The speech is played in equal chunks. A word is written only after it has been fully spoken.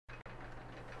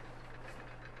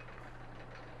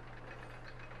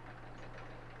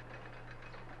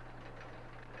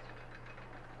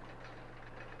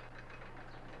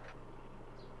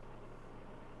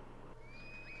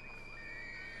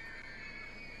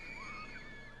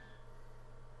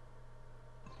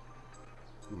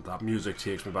That music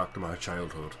takes me back to my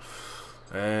childhood.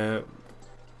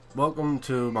 Welcome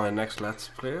to my next Let's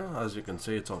Play. As you can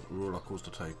see, it's off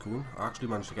Rollercoaster Tycoon. I actually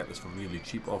managed to get this for really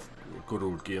cheap off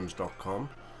goodoldgames.com.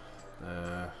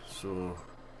 So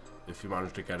if you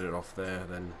managed to get it off there,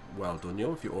 then well done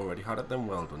you. If you already had it, then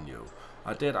well done you.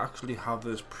 I did actually have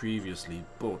this previously,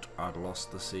 but I'd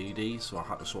lost the CD, so I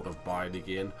had to sort of buy it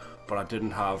again. But I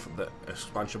didn't have the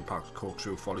expansion packs,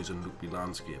 Corkscrew Follies and Loopy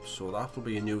Landscapes, so that will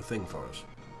be a new thing for us.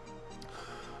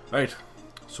 Right,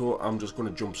 so I'm just going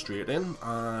to jump straight in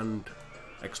and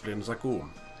explain as I go.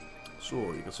 So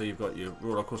you can see you've got your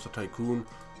Rollercoaster Tycoon,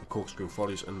 the Corkscrew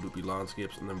Follies and Loopy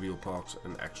Landscapes, and then Real Parks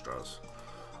and Extras.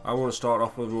 I want to start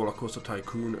off with Rollercoaster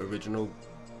Tycoon original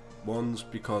ones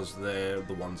because they're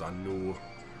the ones I know,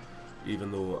 even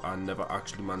though I never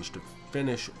actually managed to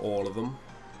finish all of them.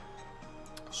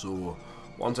 So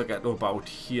once I get to about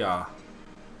here,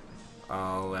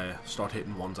 I'll start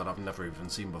hitting ones that I've never even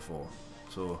seen before.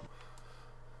 So,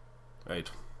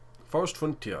 right, Forest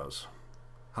Frontiers.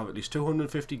 Have at least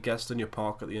 250 guests in your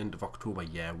park at the end of October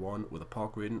year 1 with a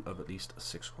park rating of at least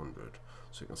 600.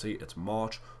 So you can see it's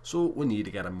March, so we need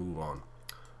to get a move on.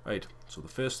 Right, so the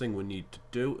first thing we need to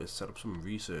do is set up some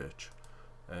research.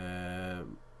 £200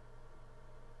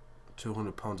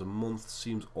 a month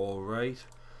seems alright.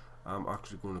 I'm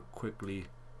actually going to quickly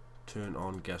turn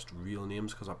on guest real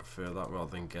names because I prefer that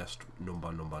rather than guest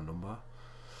number.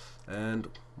 And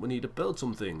we need to build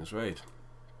some things, right?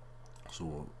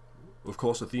 So of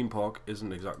course a theme park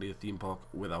isn't exactly a theme park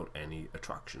without any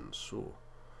attractions. So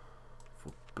if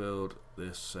we build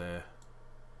this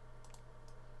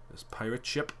this pirate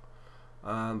ship,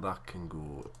 and that can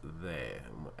go there,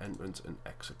 and my entrance and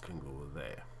exit can go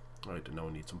there. Right, and now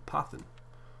we need some pathing.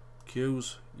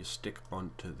 Queues, you stick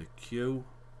onto the queue.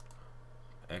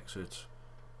 Exit.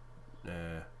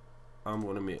 I'm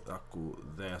going to make that go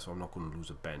there, so I'm not going to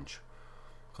lose a bench,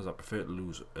 because I prefer to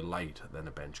lose a light than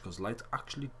a bench, because lights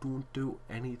actually don't do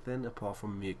anything apart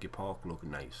from make your park look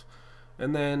nice.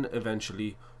 And then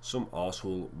eventually some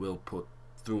arsehole will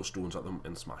throw stones at them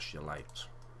and smash your lights.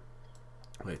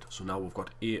 Right, so now we've got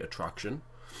a attraction.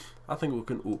 I think we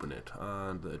can open it,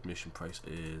 and the admission price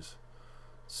is,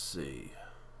 let's see,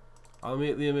 I'll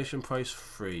make the admission price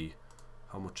free.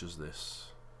 How much is this?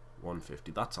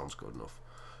 150. That sounds good enough.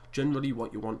 Generally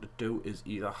what you want to do is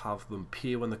either have them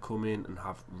pay when they come in and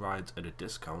have rides at a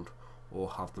discount, or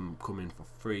have them come in for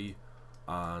free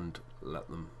and let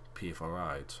them pay for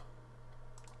rides.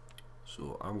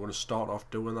 So I'm going to start off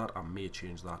doing that. I may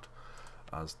change that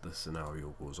as the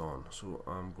scenario goes on. So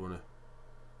I'm going to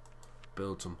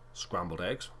build some scrambled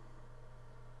eggs,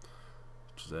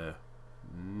 which is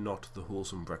not the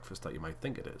wholesome breakfast that you might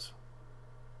think it is.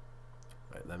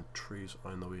 Right, them trees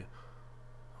are in the way.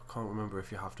 I can't remember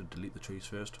if you have to delete the trees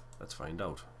first. Let's find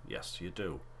out. Yes, you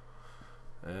do.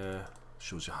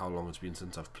 Shows you how long it's been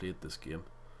since I've played this game.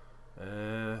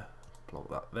 Plonk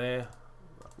that there.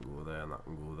 That can go there and that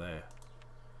can go there.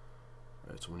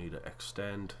 Right, so we need to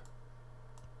extend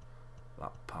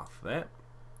that path there.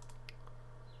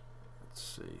 Let's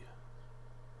see.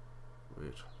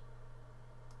 Wait.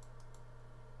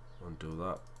 Undo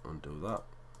that. Undo that.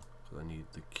 Because I need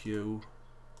the queue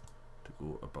to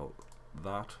go about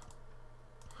that.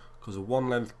 Because a one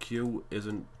length queue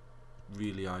isn't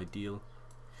really ideal.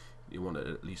 You want it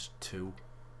at least 2.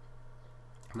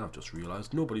 And I've just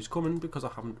realised nobody's coming because I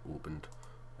haven't opened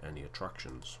any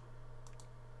attractions.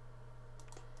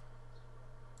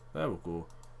 There we go.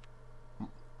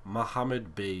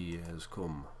 Mohammed B has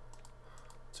come.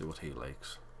 Let's see what he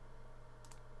likes.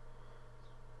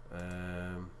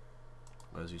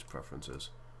 Where's his preferences?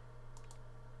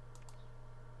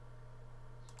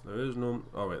 There is no...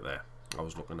 oh, right there. I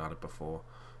was looking at it before.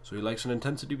 So he likes an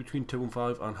intensity between 2 and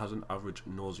 5 and has an average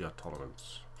nausea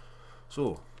tolerance.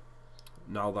 So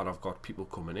now that I've got people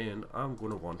coming in, I'm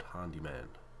going to want handyman.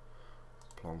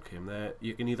 Plonk him there.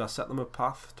 You can either set them a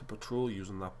path to patrol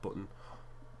using that button,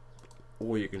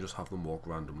 or you can just have them walk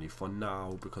randomly. For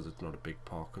now, because it's not a big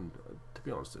park, and to be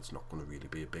honest, it's not going to really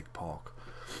be a big park,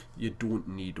 you don't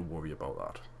need to worry about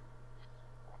that.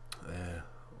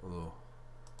 Although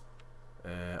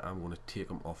I'm going to take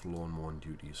them off lawn mowing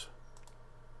duties.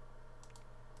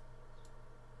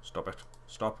 Stop it.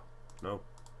 Stop. No.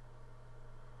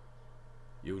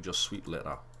 You just sweep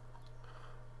litter.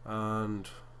 And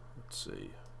let's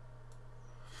see.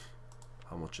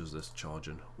 How much is this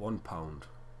charging? £1.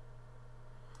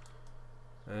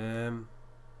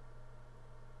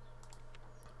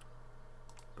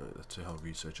 Right, let's see how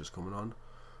research is coming on.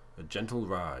 A gentle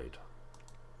ride.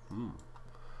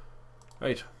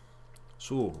 Right.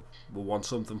 So we'll want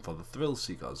something for the thrill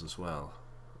seekers as well.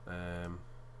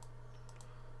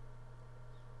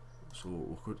 So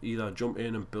we could either jump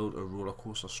in and build a roller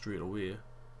coaster straight away,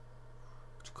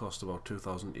 which costs about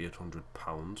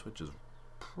 £2,800, which is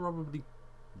probably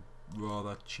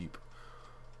rather cheap.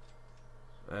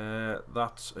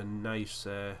 That's a nice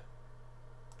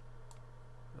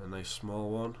small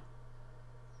one.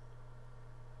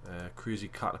 Crazy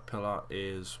Caterpillar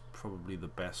is probably the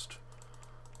best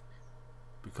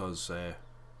because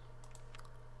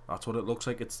that's what it looks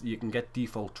like. You can get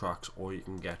default tracks or you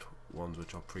can get ones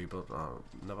which are pre-built. I've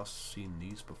never seen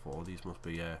these before. These must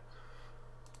be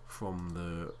from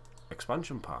the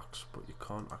expansion packs, but you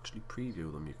can't actually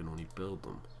preview them. You can only build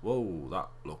them. Whoa, that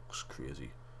looks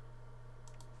crazy.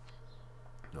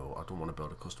 No, I don't want to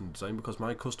build a custom design because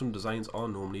my custom designs are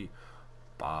normally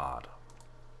bad.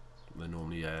 They're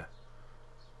normally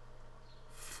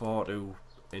far too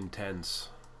intense.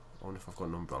 I wonder if I've got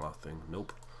an umbrella thing.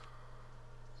 Nope.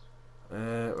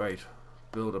 Right,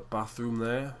 build a bathroom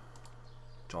there.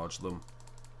 Charge them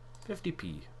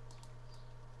 50p.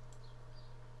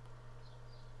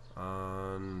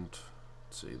 And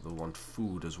let's see, they want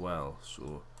food as well.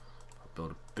 So I'll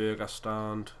build a burger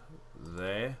stand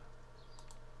there.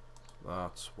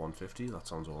 That's 150. That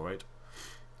sounds alright.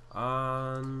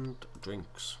 And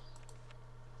drinks.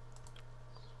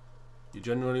 You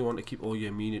generally want to keep all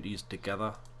your amenities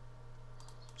together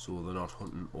so they're not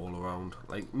hunting all around.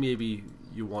 Like maybe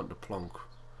you want to plonk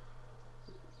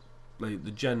like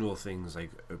the general things like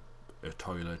a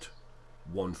toilet,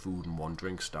 one food and one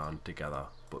drink stand together,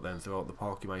 but then throughout the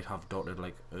park you might have dotted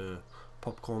like a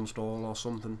popcorn stall or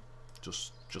something,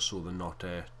 just so they're not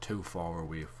too far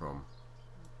away from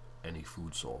any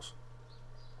food source.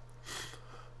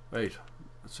 Right,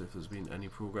 let's see if there's been any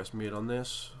progress made on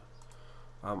this.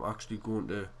 I'm actually going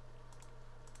to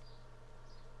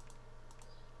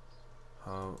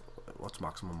what's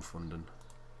maximum funding?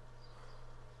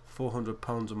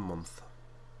 £400 a month.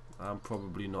 I'm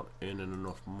probably not earning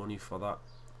enough money for that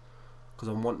because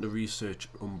I'm wanting to research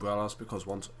umbrellas, because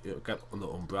once you get on the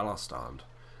umbrella stand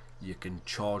you can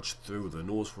charge through the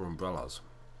nose for umbrellas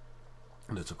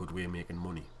and it's a good way of making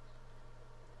money.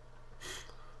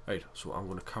 Right, so I'm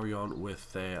going to carry on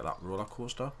with that roller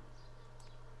coaster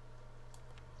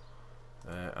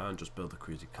and just build the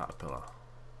Crazy Caterpillar.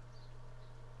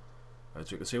 Right,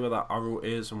 so you can see where that arrow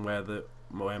is and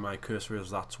where my cursor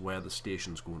is. That's where the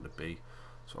station's going to be.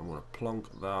 So I'm going to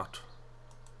plonk that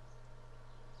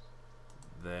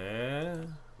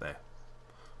there,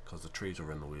 because the trees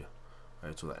are in the way.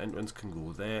 Right, so the entrance can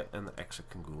go there and the exit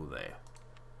can go there.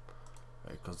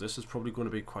 Right, because this is probably going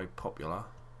to be quite popular.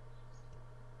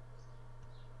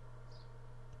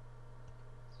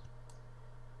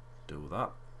 Do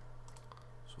that.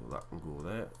 So that can go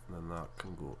there, and then that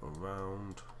can go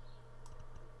around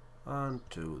and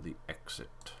to the exit.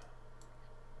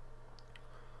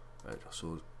 Right,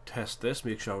 so test this,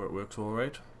 make sure it works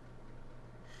alright.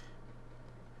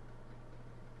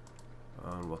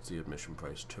 And what's the admission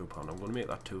price? £2. I'm going to make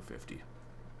that £2.50.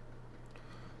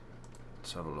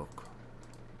 Let's have a look.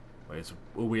 Right, so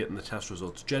we're waiting the test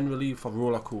results. Generally for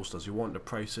roller coasters you want to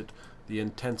price it the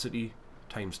intensity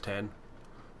times 10.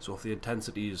 So if the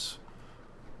intensity is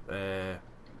the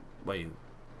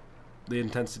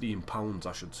intensity in pounds,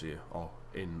 I should say, or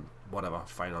in whatever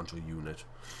financial unit.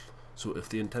 So if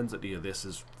the intensity of this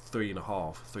is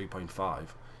 3.5, 3.5,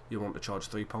 you want to charge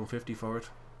 £3.50 for it.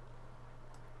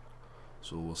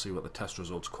 So we'll see what the test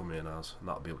results come in as, and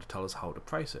that'll be able to tell us how to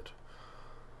price it.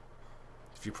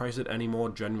 If you price it any more,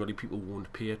 generally people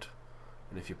won't pay it,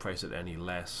 and if you price it any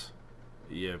less,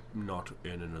 you're not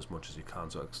earning as much as you can.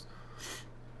 So it's,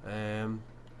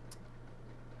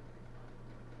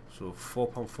 so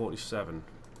 £4.47.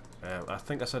 I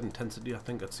think I said intensity. I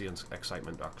think it's the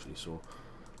excitement actually. So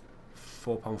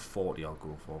 £4.40 I'll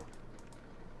go for.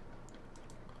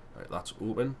 Right, that's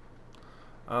open,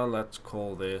 and let's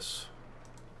call this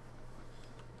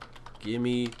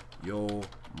 "Gimme Your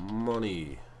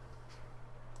Money."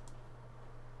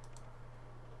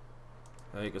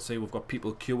 You can see we've got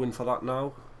people queuing for that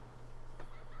now.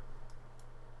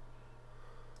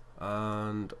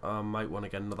 And I might want to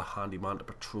get another handyman to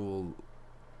patrol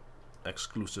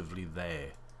exclusively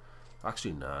there.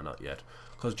 Actually, no, not yet.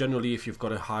 Because generally if you've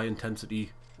got a high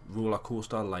intensity roller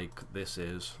coaster like this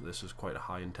is quite a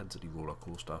high intensity roller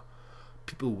coaster,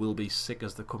 people will be sick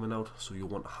as they're coming out, so you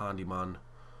want a handyman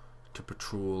to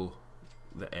patrol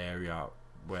the area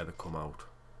where they come out.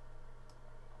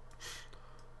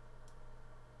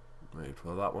 Right,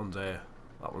 well that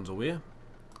one's away.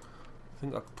 I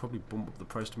think I could probably bump up the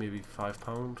price to maybe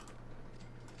 £5.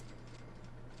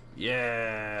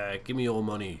 Yeah, give me your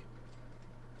money.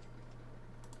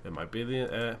 It might be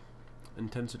the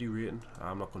intensity rating.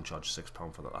 I'm not going to charge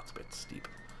 £6 for that, that's a bit steep.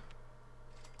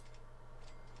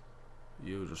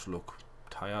 You just look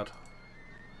tired.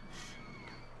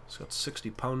 He's got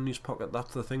 £60 in his pocket.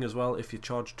 That's the thing as well, if you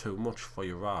charge too much for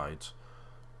your rides,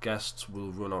 guests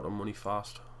will run out of money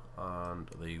fast and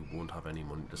they won't have any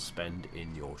money to spend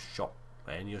in your shop,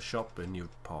 in your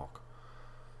park.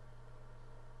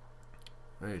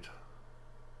 Right.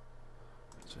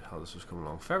 Let's see how this is coming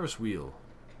along. Ferris wheel.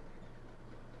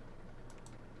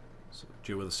 So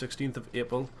due with the 16th of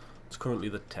April, it's currently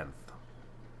the 10th.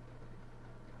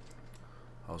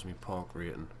 How's my park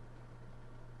rating?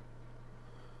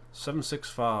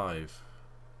 765,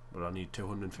 but I need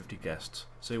 250 guests.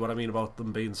 See what I mean about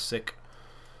them being sick?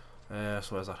 So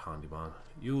where's that handyman?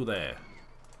 You there.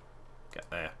 Get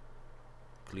there.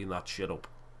 Clean that shit up.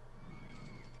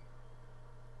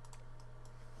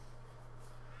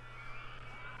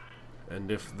 And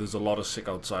if there's a lot of sick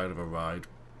outside of a ride,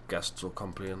 guests will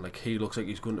complain. Like, he looks like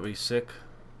he's going to be sick,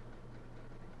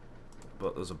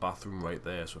 but there's a bathroom right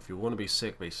there, so if you want to be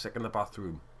sick in the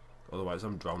bathroom. Otherwise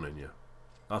I'm drowning you.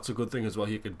 That's a good thing as well,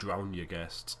 you can drown your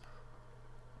guests.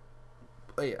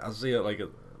 But yeah, I see it like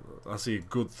I see a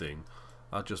good thing.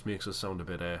 That just makes us sound a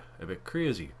bit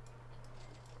crazy.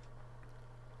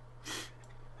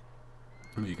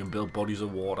 You can build bodies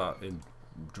of water and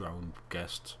drown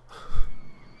guests.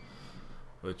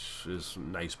 Which is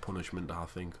nice punishment, I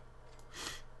think.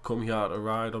 Come here to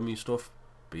ride on me stuff,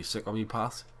 be sick on me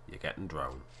path, you're getting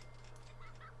drowned.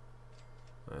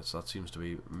 So that seems to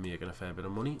be making a fair bit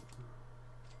of money.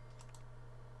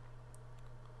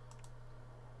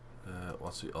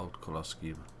 What's the old colour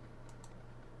scheme?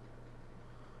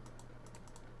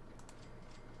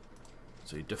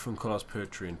 So different colours per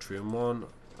train. Train 1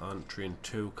 and train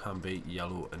 2 can be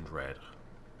yellow and red.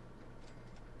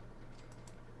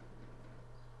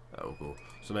 There we go.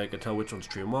 So now you can tell which one's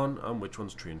train 1 and which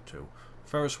one's train 2.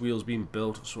 Ferris wheel's being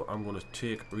built, so I'm going to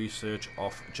take research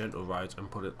off gentle rides and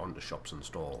put it onto shops and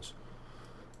stalls.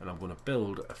 And I'm going to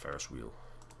build a Ferris wheel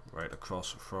right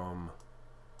across from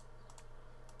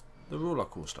the roller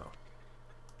coaster.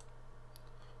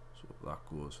 So that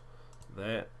goes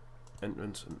there,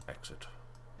 entrance and exit.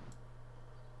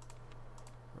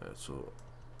 Right, so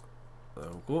there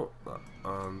we go,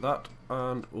 that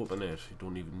and open it. You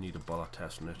don't even need to bother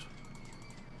testing it.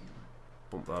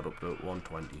 Bump that up to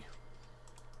 120.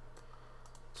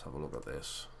 Let's have a look at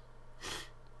this.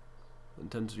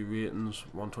 Intensity ratings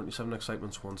 127,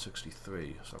 excitement's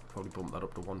 163, so I could probably bump that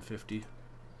up to 150.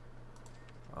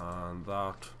 And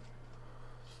that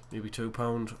maybe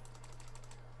 £2.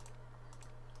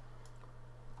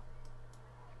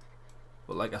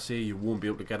 But like I say, you won't be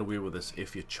able to get away with this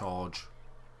if you charge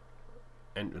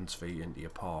entrance fee into your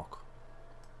park.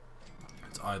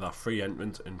 It's either free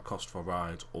entrance and cost for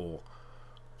rides, or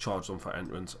charge them for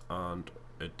entrance and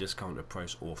a discounted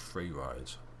price, or free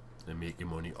rides and make your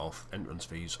money off entrance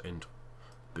fees and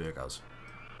burgers.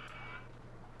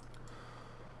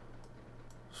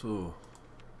 So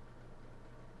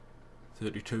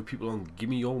 32 people on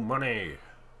gimme your money.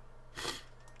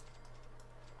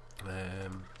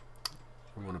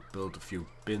 I'm going to build a few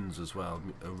bins as well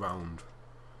around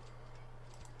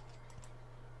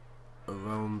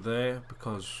there,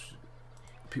 because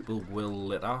people will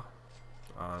litter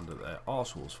and they're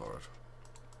arseholes for it.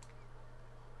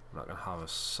 I'm not going to have a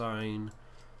sign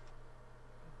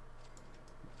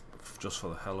just for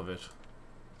the hell of it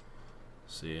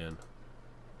saying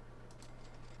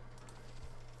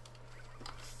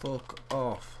fuck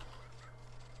off.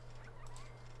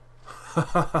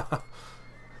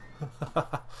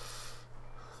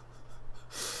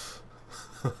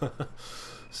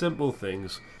 Simple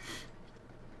things.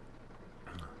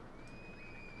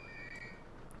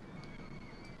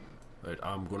 Right,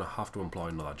 I'm gonna have to employ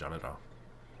another janitor.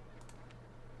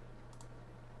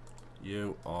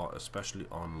 You are especially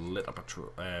on litter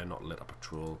patrol, not litter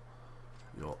patrol.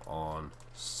 You're on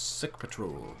sick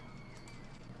patrol.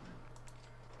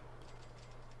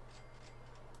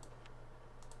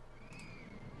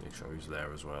 Make sure he's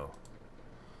there as well.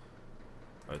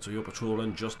 Right, so you're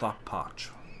patrolling just that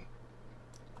patch.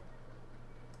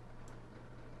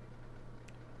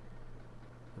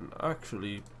 And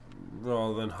actually,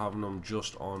 rather than having them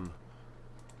just on,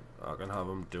 I can have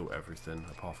him do everything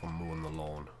apart from mowing the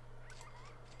lawn.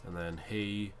 And then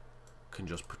he can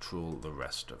just patrol the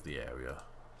rest of the area.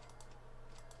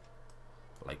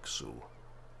 Like so.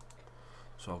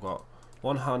 So I've got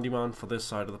one handyman for this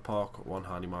side of the park, one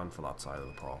handyman for that side of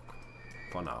the park.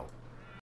 For now.